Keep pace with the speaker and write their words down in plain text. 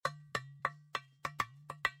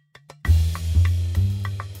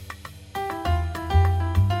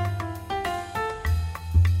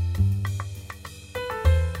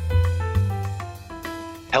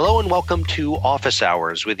Hello and welcome to Office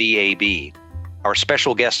Hours with EAB. Our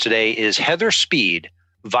special guest today is Heather Speed,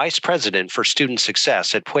 Vice President for Student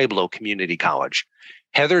Success at Pueblo Community College.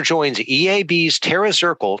 Heather joins EAB's Tara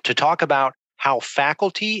Zirkel to talk about how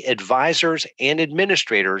faculty, advisors, and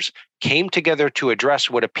administrators came together to address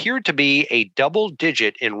what appeared to be a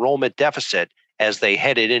double-digit enrollment deficit as they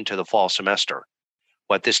headed into the fall semester.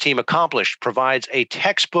 What this team accomplished provides a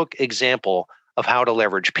textbook example of how to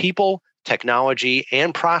leverage people, technology,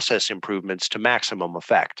 and process improvements to maximum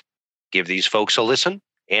effect. Give these folks a listen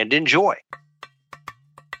and enjoy.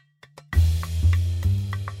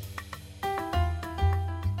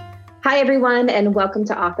 Hi, everyone, and welcome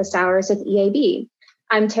to Office Hours with EAB.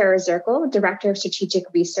 I'm Tara Zirkel, Director of Strategic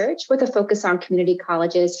Research with a focus on community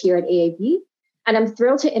colleges here at EAB, and I'm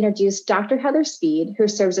thrilled to introduce Dr. Heather Speed, who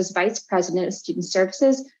serves as Vice President of Student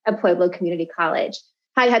Services at Pueblo Community College.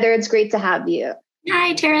 Hi, Heather, it's great to have you.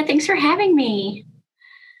 Hi, Tara. Thanks for having me.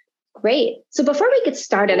 Great. So before we get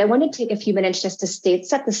started, I want to take a few minutes just to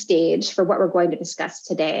set the stage for what we're going to discuss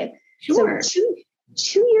today. Sure. So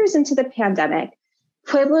two years into the pandemic,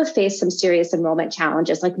 Pueblo faced some serious enrollment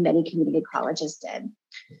challenges like many community colleges did.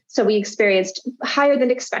 So we experienced higher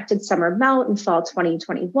than expected summer melt in fall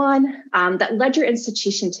 2021 that led your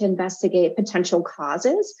institution to investigate potential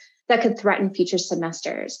causes that could threaten future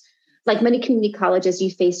semesters. Like many community colleges, you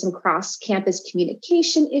faced some cross-campus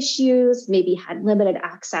communication issues, maybe had limited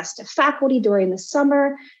access to faculty during the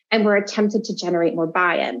summer, and were attempted to generate more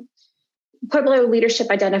buy-in. Pueblo leadership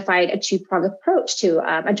identified a two-pronged approach to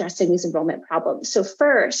addressing these enrollment problems. So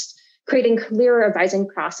first, creating clearer advising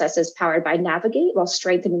processes powered by Navigate while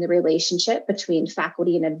strengthening the relationship between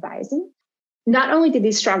faculty and advising. Not only did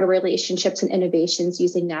these stronger relationships and innovations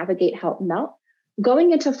using Navigate help melt,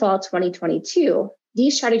 going into fall 2022,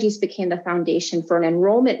 these strategies became the foundation for an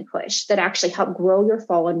enrollment push that actually helped grow your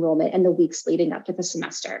fall enrollment in the weeks leading up to the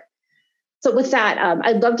semester. So with that,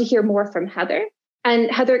 I'd love to hear more from Heather. And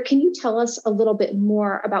Heather, can you tell us a little bit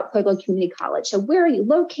more about Pueblo Community College? So where are you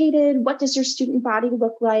located? What does your student body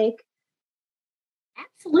look like?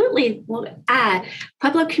 Absolutely. Well,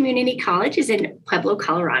 Pueblo Community College is in Pueblo,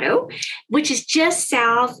 Colorado, which is just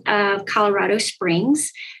south of Colorado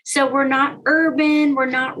Springs. So we're not urban, we're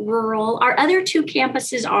not rural. Our other two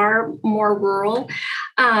campuses are more rural.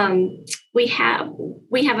 We have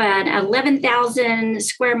an 11,000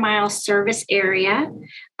 square mile service area,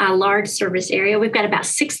 a large service area. We've got about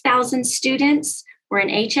 6,000 students. We're an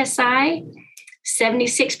HSI.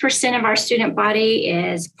 76% of our student body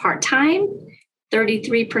is part-time.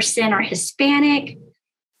 33% are Hispanic,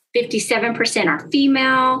 57% are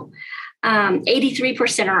female,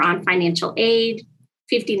 83% are on financial aid,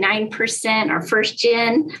 59% are first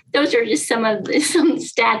gen. Those are just some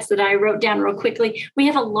stats that I wrote down real quickly. We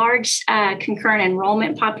have a large concurrent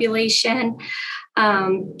enrollment population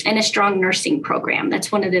and a strong nursing program.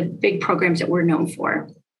 That's one of the big programs that we're known for.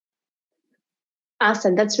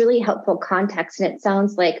 Awesome. That's really helpful context. And it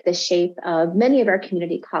sounds like the shape of many of our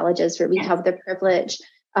community colleges where we have the privilege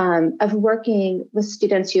of working with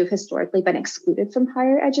students who have historically been excluded from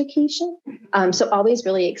higher education. So always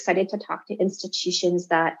really excited to talk to institutions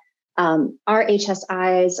that are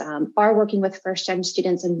HSIs, are working with first-gen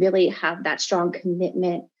students and really have that strong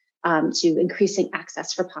commitment to increasing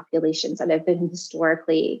access for populations that have been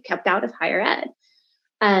historically kept out of higher ed.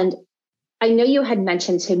 And I know you had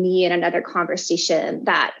mentioned to me in another conversation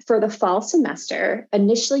that for the fall semester,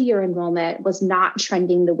 initially your enrollment was not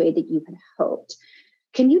trending the way that you had hoped.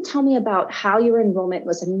 Can you tell me about how your enrollment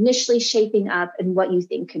was initially shaping up and what you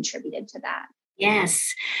think contributed to that?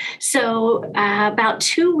 Yes. So about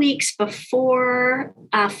 2 weeks before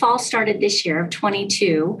fall started this year of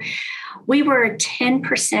 22, we were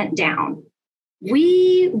 10% down.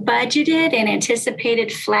 We budgeted and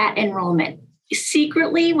anticipated flat enrollment.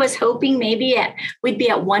 Secretly was hoping maybe we'd be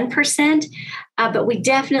at 1%, but we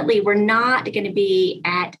definitely were not going to be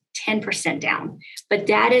at 10% down. But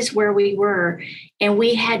that is where we were, and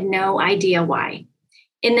we had no idea why.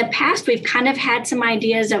 In the past, we've kind of had some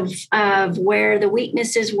ideas of where the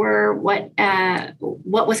weaknesses were, what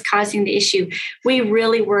was causing the issue. We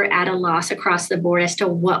really were at a loss across the board as to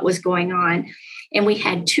what was going on. And we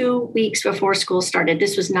had 2 weeks before school started.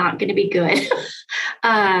 This was not going to be good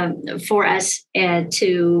for us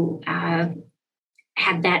to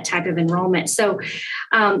have that type of enrollment. So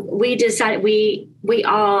we decided we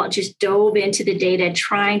all just dove into the data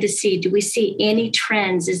trying to see, do we see any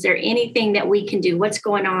trends? Is there anything that we can do? What's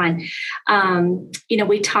going on?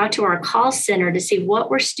 We talked to our call center to see what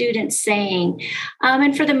were students saying.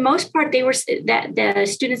 And for the most part, the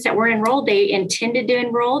students that were enrolled, they intended to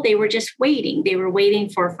enroll. They were just waiting. They were waiting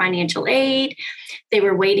for financial aid. They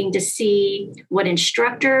were waiting to see what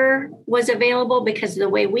instructor was available, because the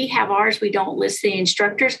way we have ours, we don't list the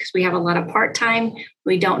instructors because we have a lot of part-time.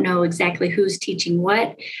 We don't know exactly who's teaching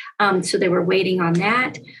what. So they were waiting on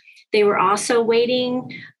that. They were also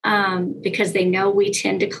waiting because they know we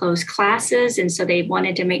tend to close classes. And so they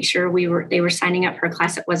wanted to make sure they were signing up for a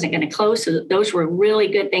class that wasn't going to close. So those were really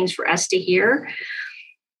good things for us to hear.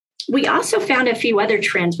 We also found a few other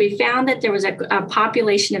trends. We found that there was a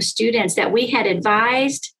population of students that we had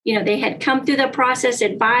advised, they had come through the process,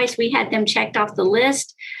 advised, we had them checked off the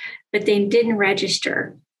list, but they didn't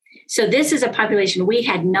register. So this is a population we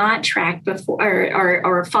had not tracked before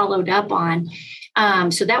or followed up on.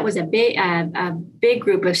 So that was a big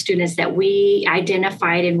group of students that we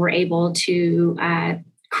identified and were able to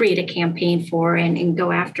create a campaign for and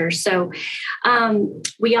go after. So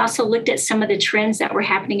we also looked at some of the trends that were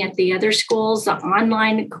happening at the other schools, the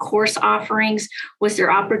online course offerings. Was there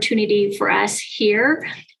opportunity for us here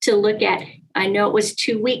to look at? I know it was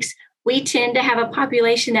 2 weeks. We tend to have a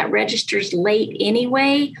population that registers late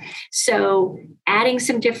anyway. So adding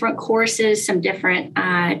some different courses, some different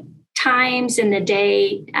times in the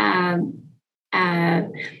day,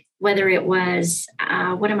 whether it was,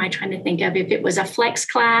 what am I trying to think of? If it was a flex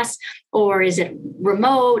class, or is it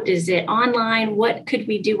remote? Is it online? What could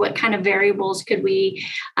we do? What kind of variables could we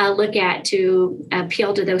look at to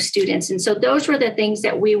appeal to those students? And so those were the things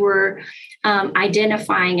that we were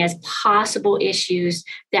identifying as possible issues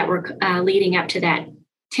that were leading up to that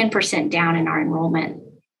 10% down in our enrollment.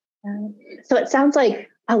 So it sounds like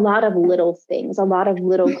a lot of little things, a lot of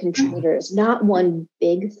little contributors, not one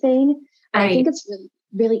big thing. Right. I think it's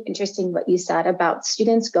really interesting what you said about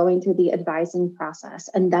students going through the advising process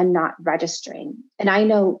and then not registering. And I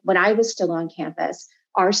know when I was still on campus,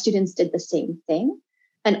 our students did the same thing.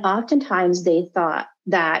 And oftentimes they thought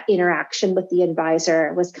that interaction with the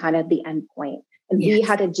advisor was kind of the end point. And we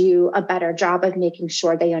had to do a better job of making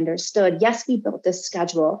sure they understood, yes, we built this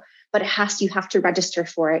schedule, but you have to register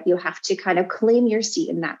for it. You have to kind of claim your seat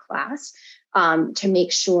in that class to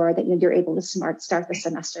make sure that you're able to start the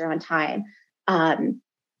semester on time.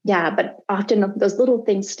 But often those little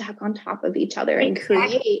things stack on top of each other and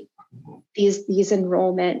create these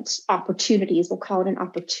enrollment opportunities. We'll call it an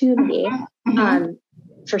opportunity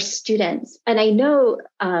for students. And I know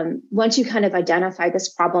once you kind of identify this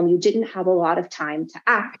problem, you didn't have a lot of time to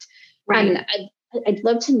act. Right. And I'd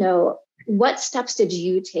love to know, what steps did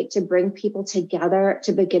you take to bring people together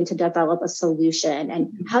to begin to develop a solution?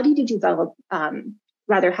 And how did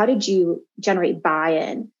you generate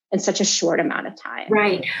buy-in in such a short amount of time?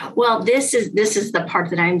 Right. Well, this is the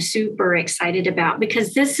part that I'm super excited about,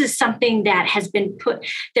 because this is something that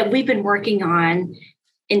we've been working on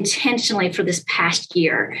intentionally for this past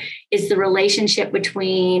year, is the relationship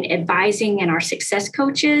between advising and our success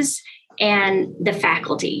coaches and the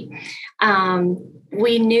faculty.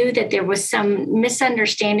 We knew that there was some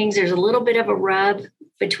misunderstandings. There's a little bit of a rub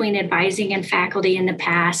between advising and faculty in the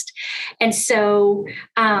past. And so,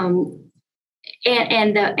 the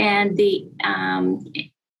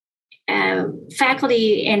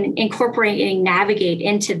faculty and incorporating Navigate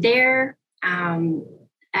into their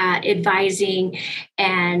advising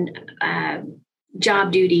and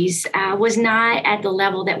job duties was not at the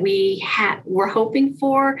level that we were hoping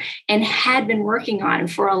for and had been working on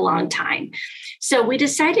for a long time. So we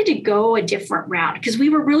decided to go a different route, because we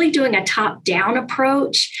were really doing a top-down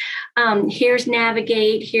approach. Here's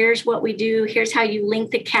Navigate, here's what we do, here's how you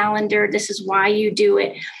link the calendar, this is why you do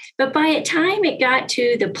it. But by the time it got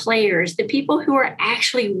to the players, the people who are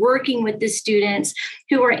actually working with the students,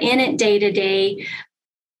 who are in it day to day,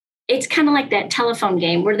 it's kind of like that telephone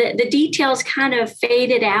game where the details kind of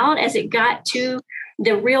faded out as it got to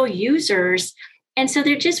the real users. And so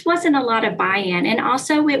there just wasn't a lot of buy-in. And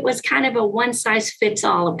also it was kind of a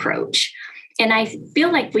one-size-fits-all approach. And I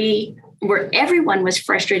feel like everyone was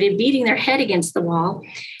frustrated, beating their head against the wall.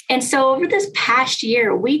 And so over this past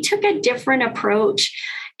year, we took a different approach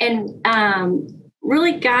and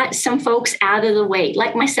really got some folks out of the way,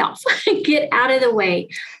 like myself, get out of the way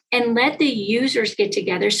and let the users get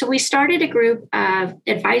together. So we started a group of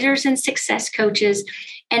advisors and success coaches,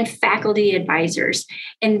 and faculty advisors.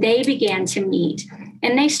 And they began to meet.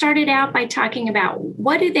 And they started out by talking about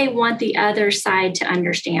what do they want the other side to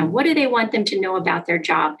understand? What do they want them to know about their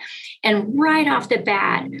job? And right off the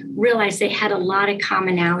bat, realized they had a lot of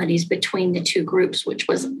commonalities between the two groups, which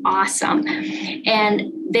was awesome.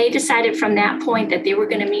 And they decided from that point that they were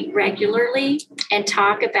going to meet regularly and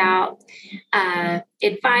talk about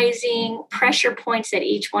advising, pressure points that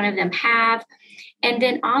each one of them have. And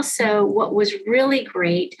then also what was really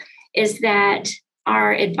great is that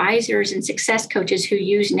our advisors and success coaches who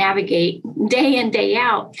use Navigate day in, day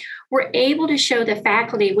out were able to show the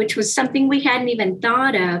faculty, which was something we hadn't even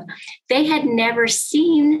thought of. They had never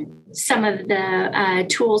seen some of the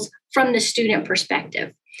tools from the student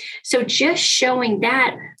perspective. So just showing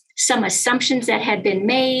that some assumptions that had been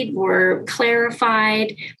made were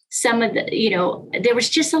clarified. Some of the, there was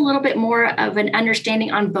just a little bit more of an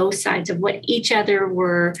understanding on both sides of what each other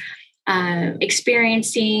were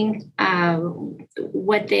experiencing,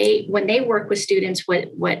 when they work with students,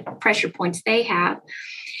 what pressure points they have.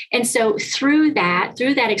 And so through that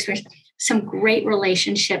experience, some great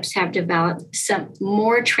relationships have developed, some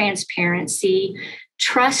more transparency,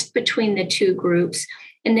 trust between the two groups.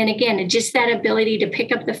 And then again, just that ability to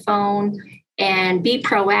pick up the phone and be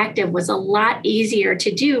proactive was a lot easier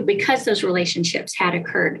to do because those relationships had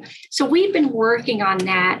occurred. So we've been working on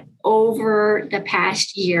that over the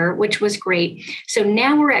past year, which was great. So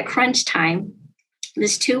now we're at crunch time,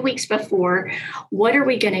 this 2 weeks before. What are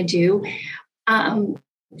we going to do?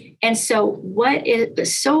 And so what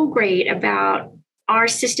is so great about our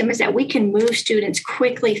system is that we can move students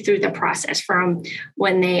quickly through the process from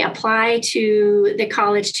when they apply to the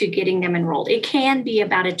college to getting them enrolled. It can be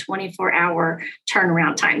about a 24-hour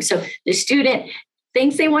turnaround time. So the student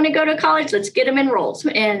thinks they want to go to college, let's get them enrolled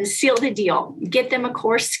and seal the deal, get them a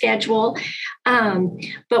course schedule.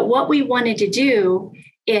 But what we wanted to do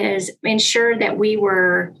is ensure that we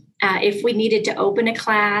were, if we needed to open a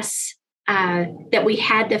class, that we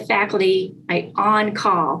had the faculty on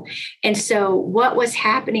call. And so what was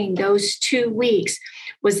happening those 2 weeks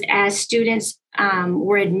was as students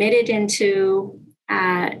were admitted into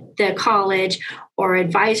the college or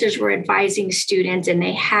advisors were advising students and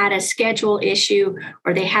they had a schedule issue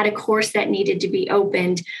or they had a course that needed to be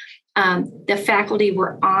opened, the faculty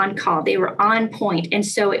were on call. They were on point. And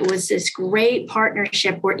so it was this great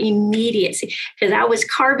partnership where immediacy, because I was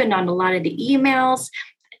carboned on a lot of the emails.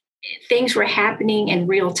 Things were happening in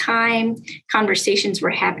real time. Conversations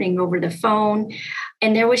were happening over the phone.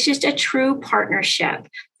 And there was just a true partnership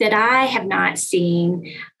that I have not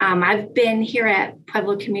seen. I've been here at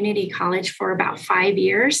Pueblo Community College for about 5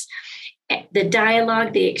 years. The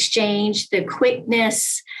dialogue, the exchange, the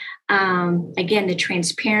quickness, again, the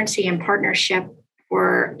transparency and partnership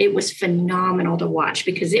it was phenomenal to watch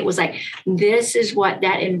because it was like, this is what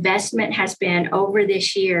that investment has been over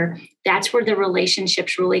this year. That's where the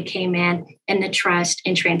relationships really came in and the trust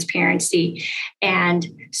and transparency. And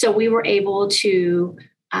so we were able to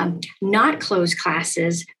not close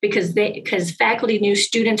classes because faculty knew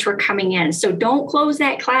students were coming in. So don't close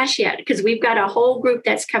that class yet because we've got a whole group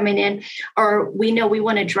that's coming in, or we know we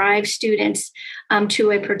want to drive students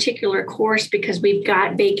to a particular course because we've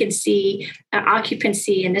got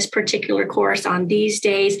occupancy in this particular course on these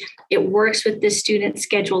days. It works with the student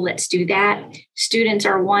schedule. Let's do that. Students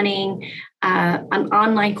are wanting an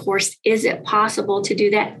online course. Is it possible to do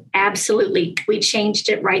that? Absolutely. We changed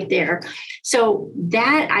it right there. So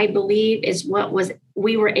that, I believe, is what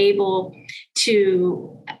we were able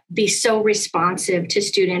to be so responsive to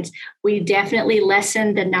students. We definitely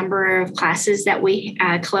lessened the number of classes that we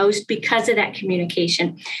closed because of that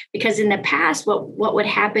communication. Because in the past, what would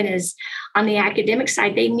happen is on the academic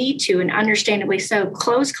side, they need to, and understandably so,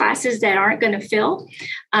 close classes that aren't going to fill.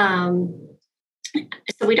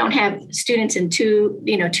 So we don't have students in two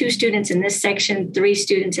students in this section, 3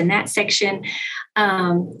 students in that section,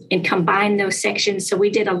 and combine those sections. So we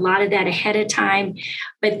did a lot of that ahead of time.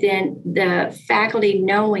 But then the faculty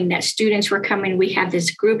knowing that students were coming, we have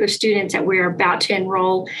this group of students that we're about to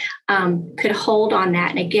enroll, could hold on that.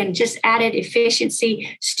 And again, just added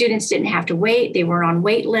efficiency. Students didn't have to wait. They were on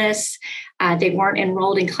wait lists. They weren't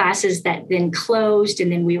enrolled in classes that then closed.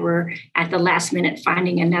 And then we were at the last minute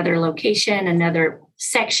finding another location, another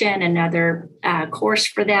section, another course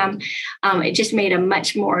for them. It just made a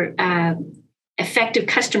much more effective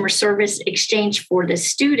customer service exchange for the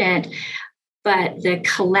student. But the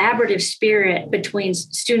collaborative spirit between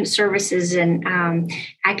student services and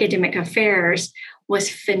academic affairs was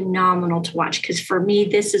phenomenal to watch. Because for me,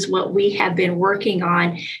 this is what we have been working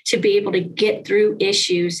on, to be able to get through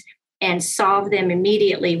issues and solve them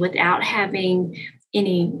immediately without having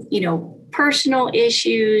any, personal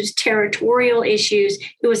issues, territorial issues.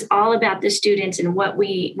 It was all about the students and what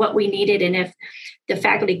we needed. And if the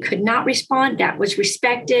faculty could not respond, that was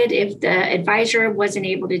respected. If the advisor wasn't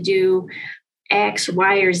able to do X,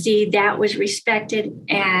 Y, or Z, that was respected,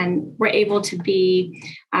 and we're able to be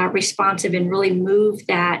responsive and really move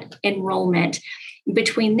that enrollment.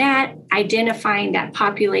 Between that, identifying that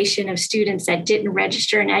population of students that didn't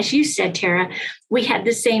register. And as you said, Tara, we had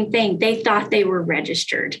the same thing. They thought they were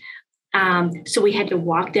registered. So we had to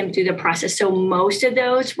walk them through the process. So most of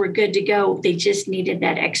those were good to go. They just needed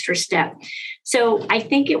that extra step. So I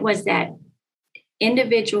think it was that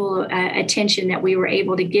individual attention that we were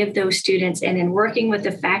able to give those students, and in working with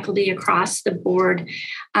the faculty across the board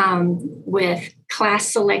with class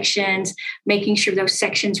selections, making sure those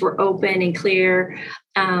sections were open and clear,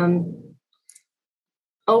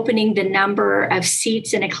 opening the number of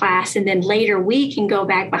seats in a class, and then later we can go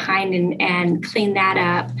back behind and clean that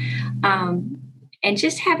up. And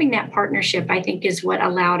just having that partnership, I think, is what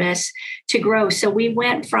allowed us to grow. So we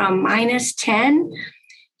went from -10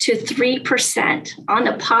 to 3% on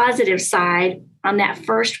the positive side on that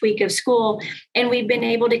first week of school. And we've been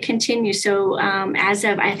able to continue. So as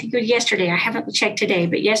of, I think it was yesterday, I haven't checked today,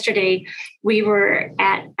 but yesterday we were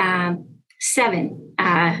at 7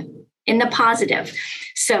 in the positive.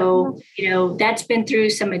 So, that's been through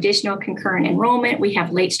some additional concurrent enrollment. We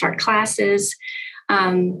have late start classes.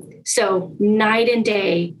 So night and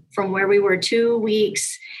day from where we were 2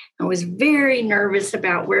 weeks. I was very nervous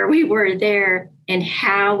about where we were there and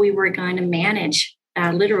how we were going to manage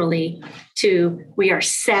literally we are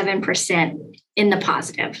 7% in the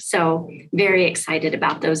positive. So very excited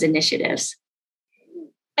about those initiatives.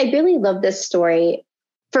 I really love this story.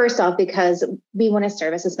 First off, because we want to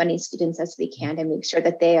service as many students as we can and make sure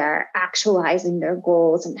that they are actualizing their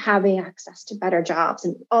goals and having access to better jobs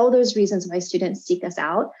and all those reasons why students seek us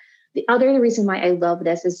out. The other reason why I love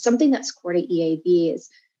this is something that's core to EAB is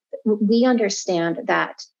we understand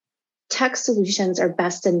that tech solutions are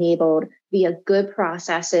best enabled via good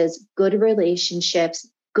processes, good relationships,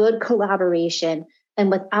 good collaboration.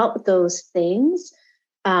 And without those things,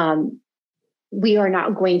 we are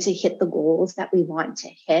not going to hit the goals that we want to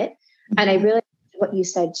hit. And I really like what you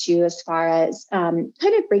said too, as far as kind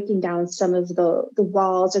of breaking down some of the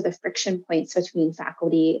walls or the friction points between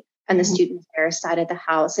faculty and the student affairs side of the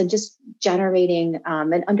house, and just generating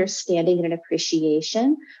an understanding and an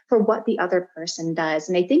appreciation for what the other person does.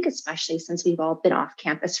 And I think especially since we've all been off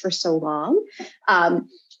campus for so long,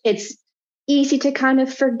 it's easy to kind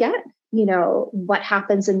of forget, what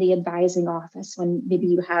happens in the advising office when maybe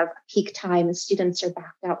you have peak time and students are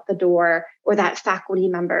backed out the door, or that faculty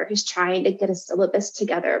member who's trying to get a syllabus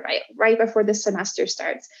together right before the semester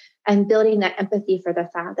starts, and building that empathy for the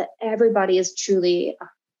fact that everybody is truly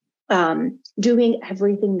doing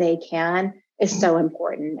everything they can is so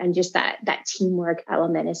important. And just that teamwork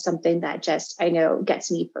element is something that just, I know, gets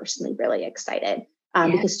me personally really excited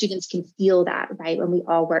because students can feel that, right, when we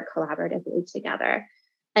all work collaboratively together.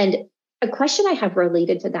 And a question I have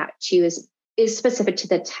related to that too is specific to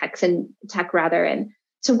the tech. And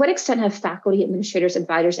to what extent have faculty, administrators,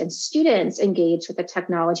 advisors, and students engaged with the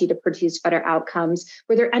technology to produce better outcomes?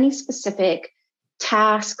 Were there any specific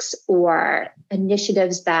tasks or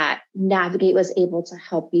initiatives that Navigate was able to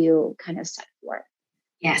help you kind of set forth?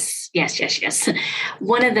 Yes.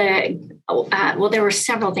 One of there were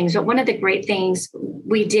several things, but one of the great things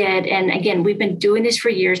we did, and again, we've been doing this for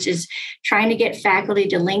years, is trying to get faculty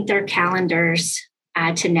to link their calendars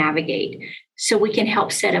to Navigate, so we can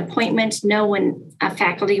help set appointments, know when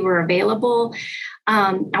faculty were available.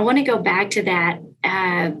 I want to go back to that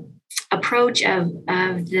approach of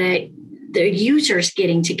the users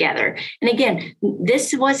getting together. And again,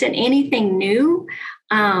 this wasn't anything new,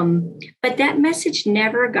 but that message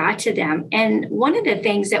never got to them. And one of the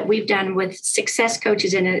things that we've done with success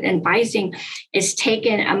coaches and advising is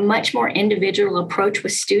taken a much more individual approach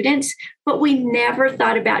with students, but we never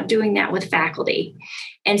thought about doing that with faculty.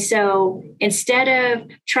 And so instead of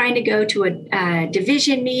trying to go to a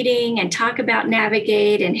division meeting and talk about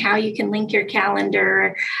Navigate and how you can link your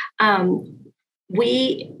calendar,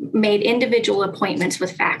 we made individual appointments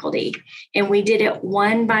with faculty, and we did it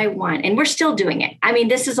one by one, and we're still doing it. I mean,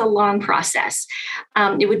 this is a long process.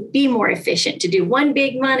 It would be more efficient to do one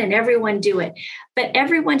big one and everyone do it, but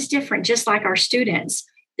everyone's different, just like our students.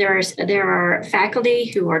 There are faculty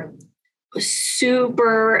who are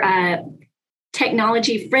super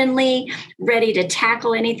technology friendly, ready to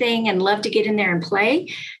tackle anything and love to get in there and play.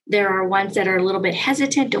 There are ones that are a little bit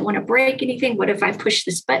hesitant, don't want to break anything. What if I push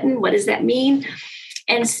this button? What does that mean?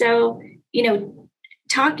 And so,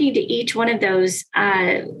 talking to each one of those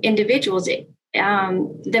individuals,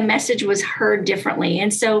 the message was heard differently.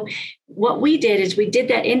 And so what we did is we did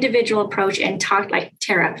that individual approach and talked like,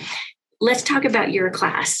 Tara, let's talk about your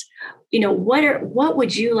class. What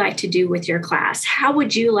would you like to do with your class? How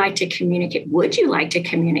would you like to communicate? Would you like to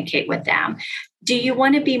communicate with them? Do you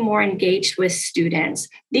want to be more engaged with students?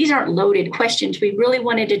 These aren't loaded questions. We really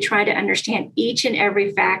wanted to try to understand each and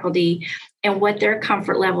every faculty and what their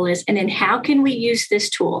comfort level is. And then how can we use this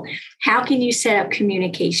tool? How can you set up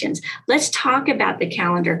communications? Let's talk about the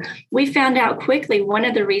calendar. We found out quickly one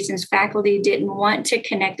of the reasons faculty didn't want to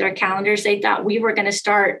connect their calendars, they thought we were going to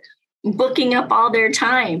start booking up all their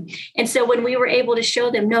time. And so when we were able to show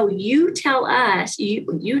them, no, you tell us,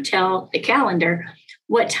 you tell the calendar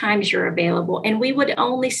what times you're available, and we would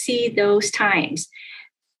only see those times.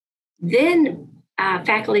 Then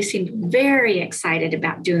faculty seemed very excited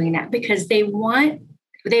about doing that because they wanted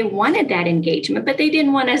that engagement, but they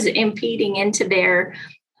didn't want us impeding into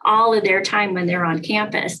all of their time when they're on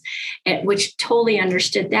campus, which totally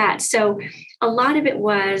understood that. So a lot of it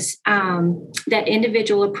was that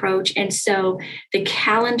individual approach. And so the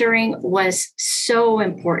calendaring was so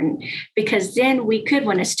important because then we could,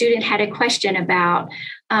 when a student had a question about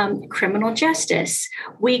criminal justice,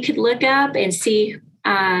 we could look up and see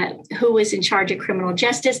who is in charge of criminal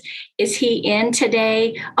justice. Is he in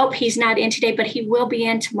today? Oh, he's not in today, but he will be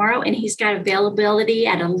in tomorrow, and he's got availability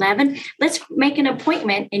at 11. Let's make an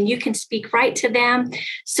appointment, and you can speak right to them.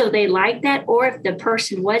 So they like that. Or if the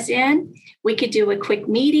person was in, we could do a quick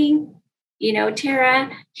meeting. Tara,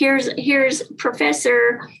 here's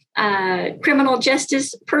Professor criminal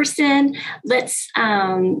justice person. Let's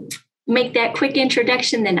make that quick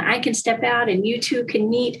introduction, then I can step out and you two can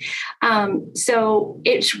meet. So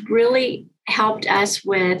it's really helped us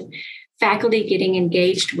with faculty getting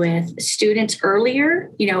engaged with students earlier.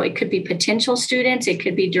 It could be potential students, it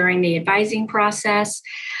could be during the advising process.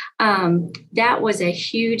 That was a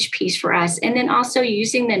huge piece for us. And then also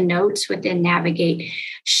using the notes within Navigate,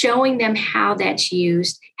 showing them how that's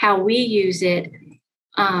used, how we use it,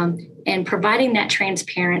 and providing that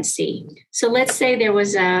transparency. So let's say there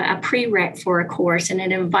was a prereq for a course and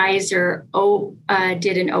an advisor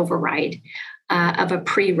did an override of a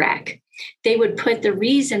prereq. They would put the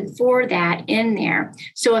reason for that in there.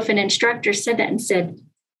 So if an instructor said that and said,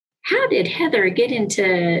 how did Heather get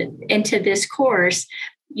into this course?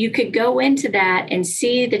 You could go into that and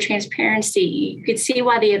see the transparency. You could see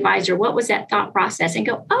why the advisor, what was that thought process, and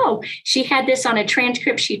go, oh, she had this on a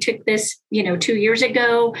transcript. She took this, 2 years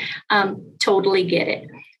ago. Totally get it.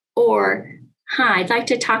 Or, I'd like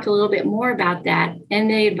to talk a little bit more about that. And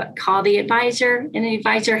they call the advisor, and the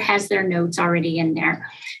advisor has their notes already in there.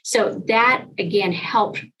 So that, again,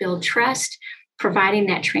 helped build trust, providing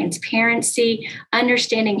that transparency,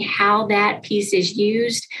 understanding how that piece is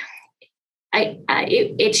used.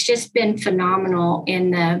 It's just been phenomenal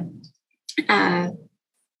in the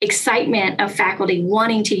excitement of faculty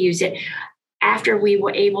wanting to use it after we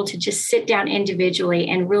were able to just sit down individually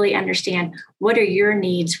and really understand what are your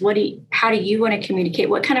needs, how do you want to communicate,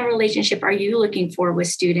 what kind of relationship are you looking for with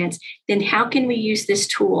students, then how can we use this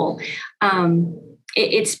tool?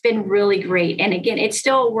 It's been really great. And again, it's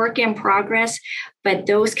still a work in progress, but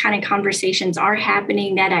those kind of conversations are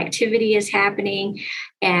happening. That activity is happening.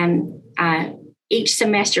 And each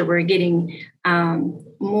semester, we're getting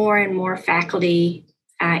more and more faculty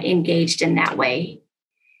engaged in that way.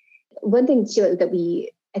 One thing, too, that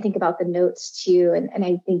I think about the notes, too, and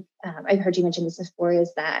I think I've heard you mention this before,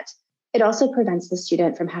 is that it also prevents the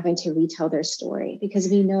student from having to retell their story because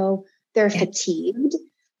we know they're fatigued.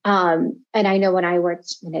 And I know when I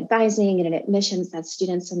worked in advising and in admissions, that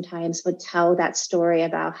students sometimes would tell that story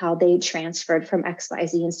about how they transferred from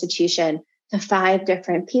XYZ institution to 5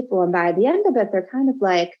 different people. And by the end of it, they're kind of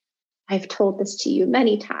like, I've told this to you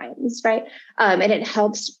many times, right? And it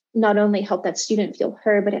helps not only help that student feel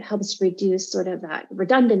heard, but it helps reduce sort of that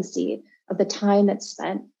redundancy of the time that's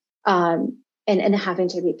spent and having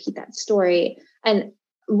to repeat that story. And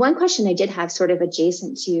one question I did have sort of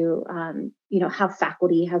adjacent to, how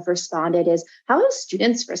faculty have responded is how have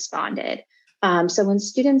students responded? So when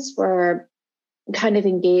students were kind of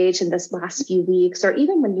engaged in this last few weeks, or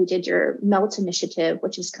even when you did your MELT initiative,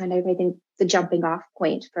 which is kind of, I think, the jumping off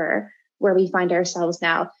point for where we find ourselves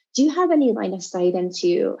now, do you have any line of sight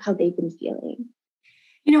into how they've been feeling?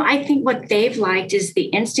 I think what they've liked is the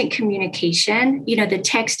instant communication, the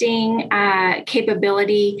texting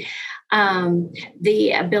capability,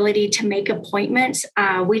 the ability to make appointments.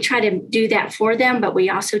 We try to do that for them, but we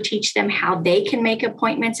also teach them how they can make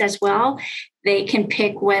appointments as well. They can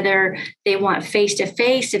pick whether they want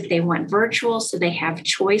face-to-face, if they want virtual, so they have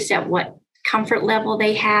choice at what comfort level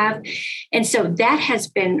they have. And so that has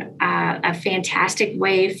been a fantastic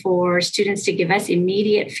way for students to give us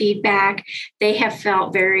immediate feedback. They have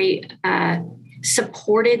felt very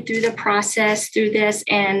supported through the process, through this.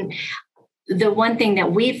 And the one thing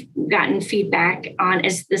that we've gotten feedback on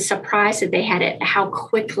is the surprise that they had at how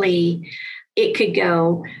quickly it could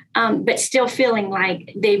go, but still feeling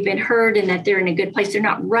like they've been heard and that they're in a good place. They're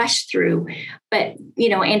not rushed through, but,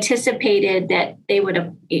 anticipated that they would,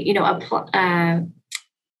 apply,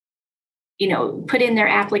 put in their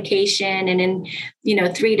application, and in,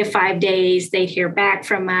 3 to 5 days, they'd hear back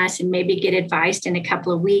from us and maybe get advised in a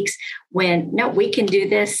couple of weeks when, no, we can do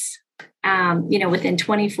this, within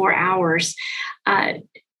 24 hours.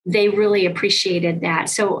 They really appreciated that.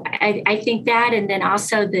 So I think that, and then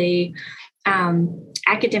also the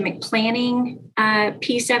academic planning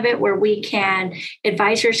piece of it, where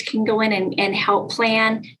advisors can go in and help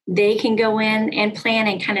plan. They can go in and plan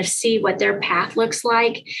and kind of see what their path looks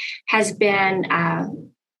like, has been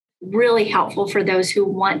really helpful for those who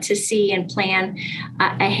want to see and plan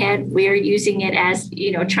ahead. We're using it as,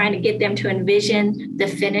 trying to get them to envision the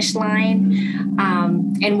finish line.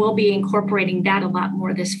 And we'll be incorporating that a lot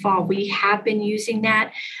more this fall. We have been using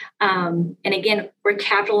that. And again, we're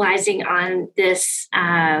capitalizing on this,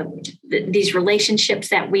 these relationships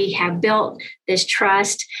that we have built, this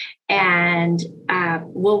trust. And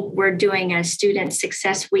we're doing a student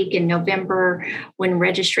success week in November when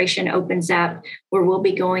registration opens up, where we'll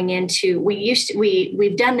be going into,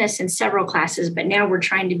 we've done this in several classes, but now we're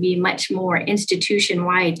trying to be much more institution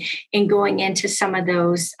wide in going into some of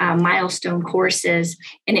those milestone courses,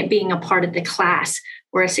 and it being a part of the class,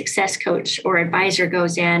 where a success coach or advisor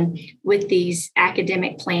goes in with these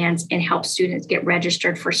academic plans and helps students get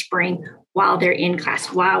registered for spring while they're in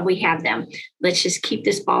class, while we have them. Let's just keep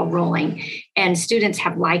this ball rolling. And students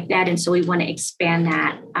have liked that. And so we want to expand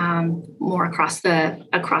that more across the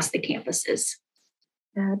campuses.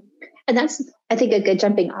 And that's, I think, a good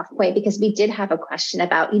jumping off point, because we did have a question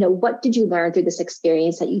about, what did you learn through this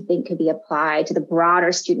experience that you think could be applied to the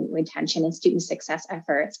broader student retention and student success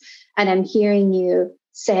efforts? And I'm hearing you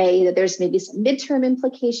say that there's maybe some midterm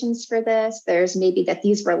implications for this. There's maybe that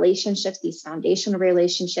these relationships, these foundational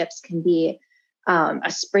relationships, can be a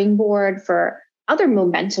springboard for other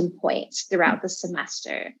momentum points throughout the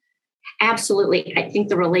semester. Absolutely. I think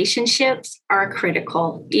the relationships are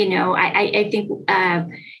critical. I think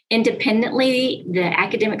independently, the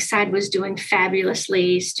academic side was doing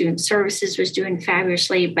fabulously, student services was doing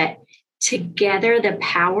fabulously, but together, the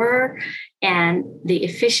power and the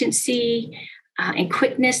efficiency and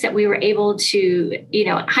quickness that we were able to,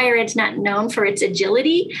 higher ed's not known for its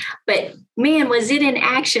agility, but man, was it in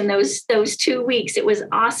action those 2 weeks. It was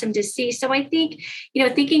awesome to see. So I think,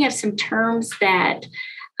 thinking of some terms that,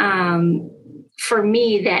 for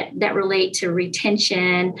me, that relate to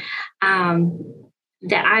retention,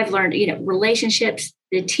 that I've learned, relationships,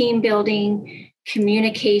 the team building,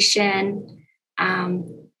 communication,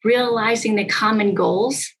 realizing the common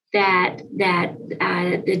goals that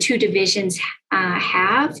the two divisions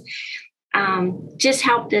have, just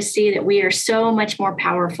helped us see that we are so much more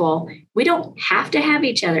powerful. We don't have to have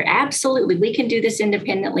each other. Absolutely. We can do this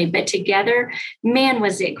independently, but together, man,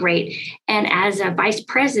 was it great. And as a vice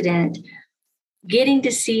president, getting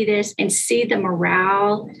to see this and see the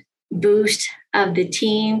morale boost of the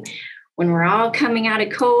team when we're all coming out of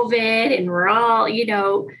COVID and we're all,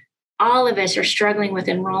 all of us are struggling with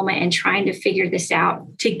enrollment and trying to figure this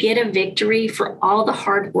out, to get a victory for all the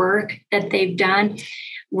hard work that they've done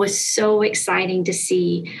was so exciting to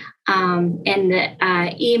see. And the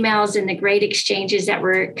emails and the great exchanges that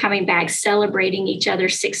were coming back, celebrating each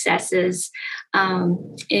other's successes.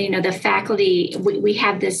 The faculty, we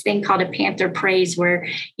have this thing called a Panther Praise, where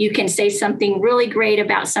you can say something really great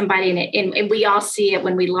about somebody, and we all see it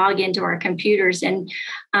when we log into our computers. And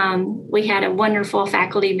we had a wonderful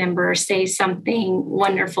faculty member say something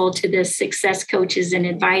wonderful to the success coaches and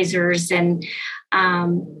advisors, and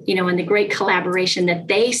and the great collaboration that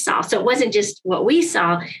they saw. So it wasn't just what we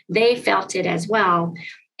saw, they felt it as well.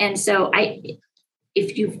 And so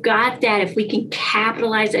if you've got that, if we can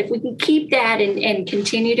capitalize, if we can keep that and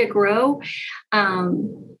continue to grow,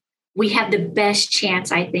 we have the best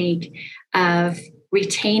chance, I think, of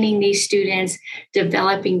retaining these students,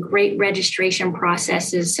 developing great registration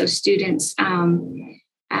processes so students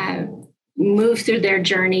move through their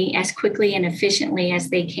journey as quickly and efficiently as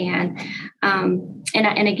they can.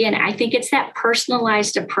 And again, I think it's that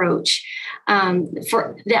personalized approach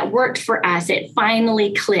that worked for us. It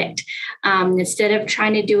finally clicked. Instead of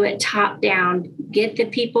trying to do it top down, get the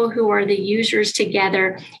people who are the users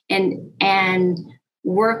together and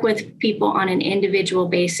work with people on an individual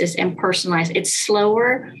basis and personalize. It's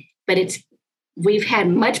slower, but we've had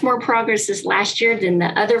much more progress this last year than the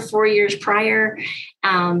other 4 years prior.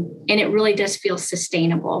 And it really does feel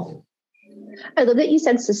sustainable. I love that you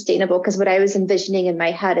said sustainable, because what I was envisioning in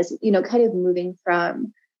my head is, kind of moving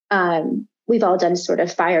from, we've all done sort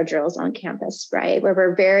of fire drills on campus, right? Where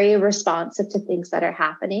we're very responsive to things that are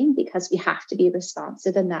happening because we have to be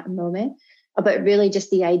responsive in that moment. But really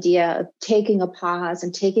just the idea of taking a pause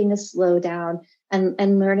and taking a slow down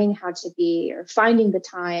and learning how to be, or finding the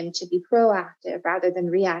time to be proactive rather than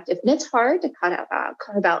reactive. And it's hard to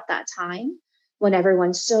carve out that time when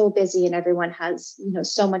everyone's so busy and everyone has,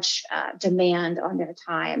 so much demand on their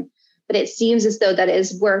time. But it seems as though that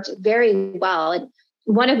has worked very well. And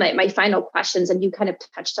one of my final questions, and you kind of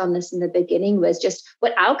touched on this in the beginning, was just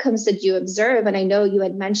what outcomes did you observe? And I know you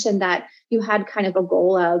had mentioned that you had kind of a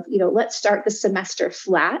goal of, let's start the semester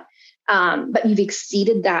flat, but you've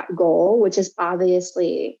exceeded that goal, which is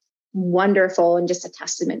obviously wonderful and just a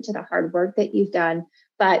testament to the hard work that you've done.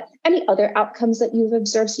 But any other outcomes that you've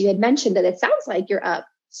observed? So you had mentioned that it sounds like you're up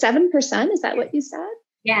 7%. Is that what you said?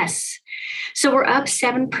 Yes. So we're up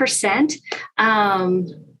 7%.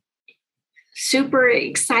 Super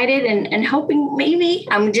excited and hoping, maybe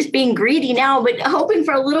I'm just being greedy now, but hoping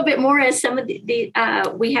for a little bit more as some of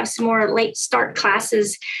we have some more late start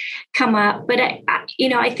classes come up. But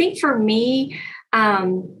I think for me,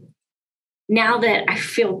 now that I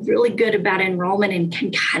feel really good about enrollment and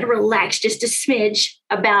can kind of relax just a smidge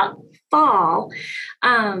about fall,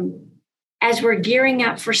 as we're gearing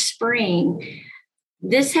up for spring,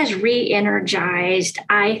 this has re-energized,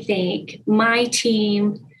 I think, my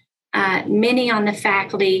team, many on the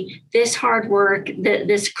faculty. This hard work,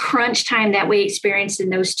 this crunch time that we experienced in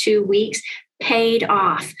those 2 weeks paid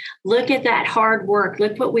off. Look at that hard work.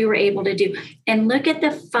 Look what we were able to do. And look at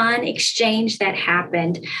the fun exchange that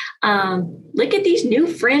happened. Look at these new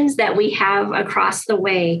friends that we have across the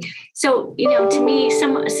way. So, to me,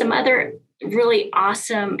 some other really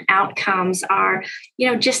awesome outcomes are,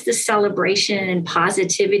 just the celebration and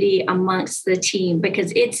positivity amongst the team,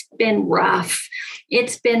 because it's been rough.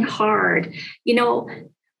 It's been hard.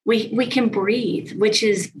 We can breathe, which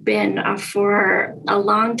has been for a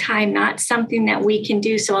long time not something that we can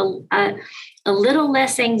do. So a little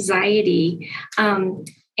less anxiety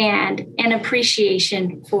and an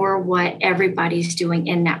appreciation for what everybody's doing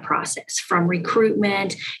in that process, from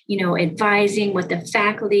recruitment, advising what the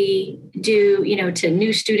faculty do, to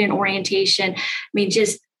new student orientation. I mean,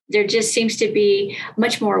 there just seems to be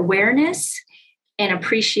much more awareness and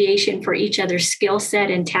appreciation for each other's skill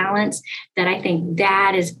set and talents that I think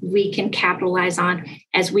that is we can capitalize on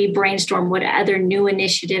as we brainstorm what other new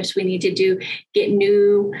initiatives we need to do, get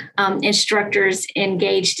new instructors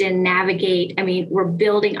engaged and navigate. I mean, we're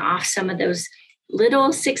building off some of those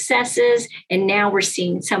little successes, and now we're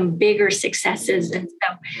seeing some bigger successes. And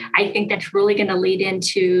so I think that's really going to lead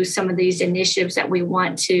into some of these initiatives that we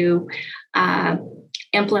want to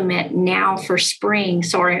implement now for spring,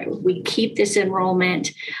 so we keep this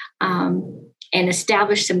enrollment and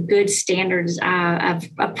establish some good standards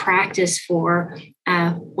of practice for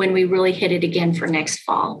when we really hit it again for next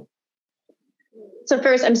fall. So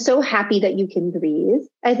first, I'm so happy that you can breathe.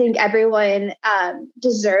 I think everyone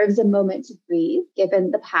deserves a moment to breathe,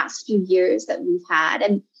 given the past few years that we've had.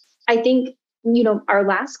 And I think, our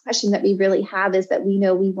last question that we really have is that we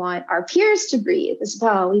know we want our peers to breathe as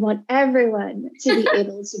well. We want everyone to be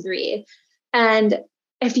able to breathe. And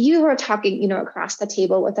if you were talking, across the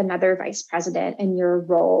table with another vice president in your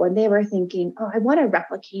role, and they were thinking, I want to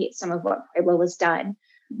replicate some of what Pueblo has done,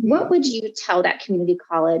 what would you tell that community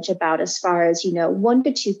college about as far as, 1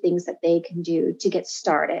 to 2 things that they can do to get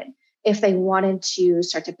started? If they wanted to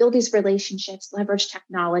start to build these relationships, leverage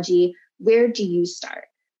technology, where do you start?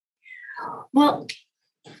 Well,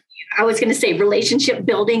 I was going to say relationship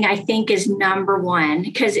building, I think, is number one,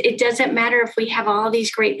 because it doesn't matter if we have all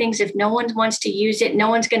these great things. If no one wants to use it, no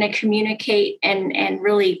one's going to communicate and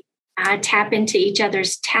really tap into each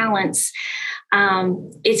other's talents.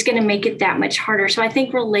 It's going to make it that much harder. So I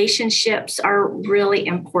think relationships are really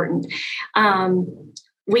important.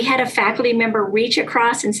 We had a faculty member reach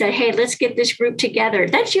across and say, hey, let's get this group together.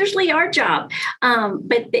 That's usually our job.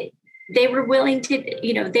 But they were willing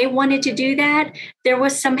to, they wanted to do that. There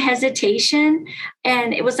was some hesitation,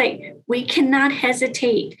 and it was like, we cannot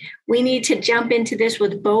hesitate. We need to jump into this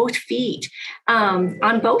with both feet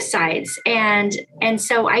on both sides. And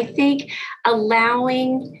so I think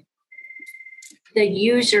allowing the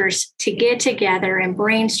users to get together and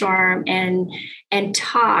brainstorm and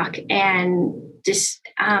talk and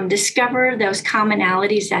discover those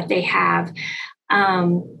commonalities that they have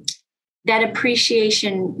that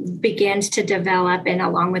appreciation begins to develop, and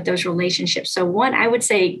along with those relationships. So one, I would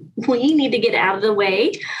say we need to get out of the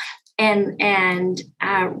way and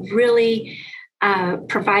really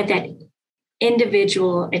provide that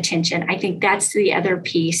individual attention. I think that's the other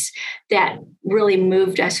piece that really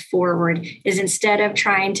moved us forward, is instead of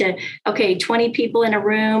trying to, 20 people in a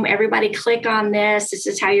room, everybody click on this. This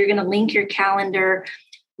is how you're going to link your calendar.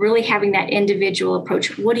 Really having that individual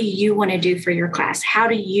approach. What do you want to do for your class? How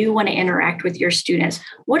do you want to interact with your students?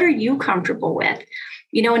 What are you comfortable with?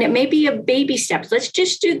 And it may be a baby steps. Let's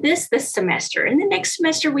just do this semester. And the next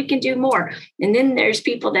semester we can do more. And then there's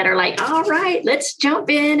people that are like, all right, let's jump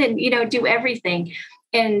in and, do everything.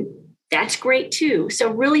 And that's great too.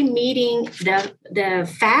 So really meeting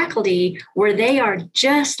the faculty where they are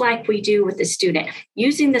just like we do with the student,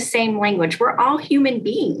 using the same language. We're all human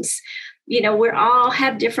beings. We all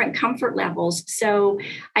have different comfort levels. So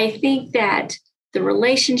I think that the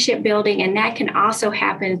relationship building, and that can also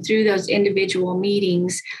happen through those individual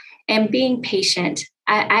meetings, and being patient.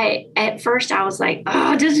 I at first I was like,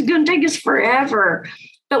 this is going to take us forever.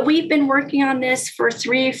 But we've been working on this for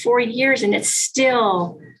 3 or 4 years, and it's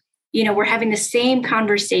still, we're having the same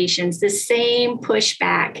conversations, the same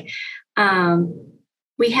pushback.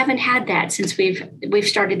 We haven't had that since we've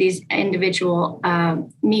started these individual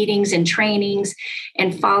meetings and trainings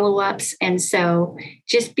and follow-ups. And so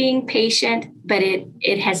just being patient, but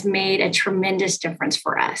it has made a tremendous difference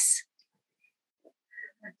for us.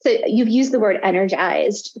 So you've used the word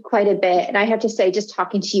energized quite a bit. And I have to say, just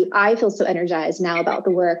talking to you, I feel so energized now about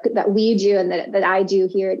the work that we do and that I do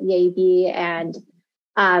here at EAB. And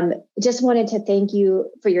just wanted to thank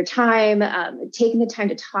you for your time, taking the time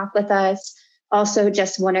to talk with us. Also,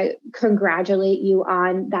 just want to congratulate you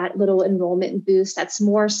on that little enrollment boost. That's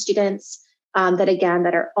more students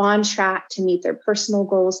that are on track to meet their personal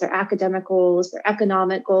goals, their academic goals, their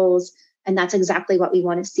economic goals. And that's exactly what we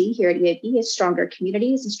want to see here at EAB, is stronger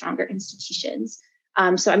communities and stronger institutions.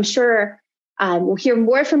 So I'm sure we'll hear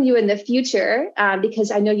more from you in the future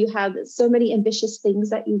because I know you have so many ambitious things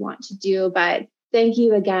that you want to do. But thank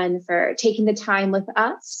you again for taking the time with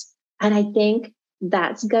us. And I think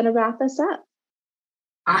that's going to wrap us up.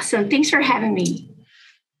 Awesome. Thanks for having me.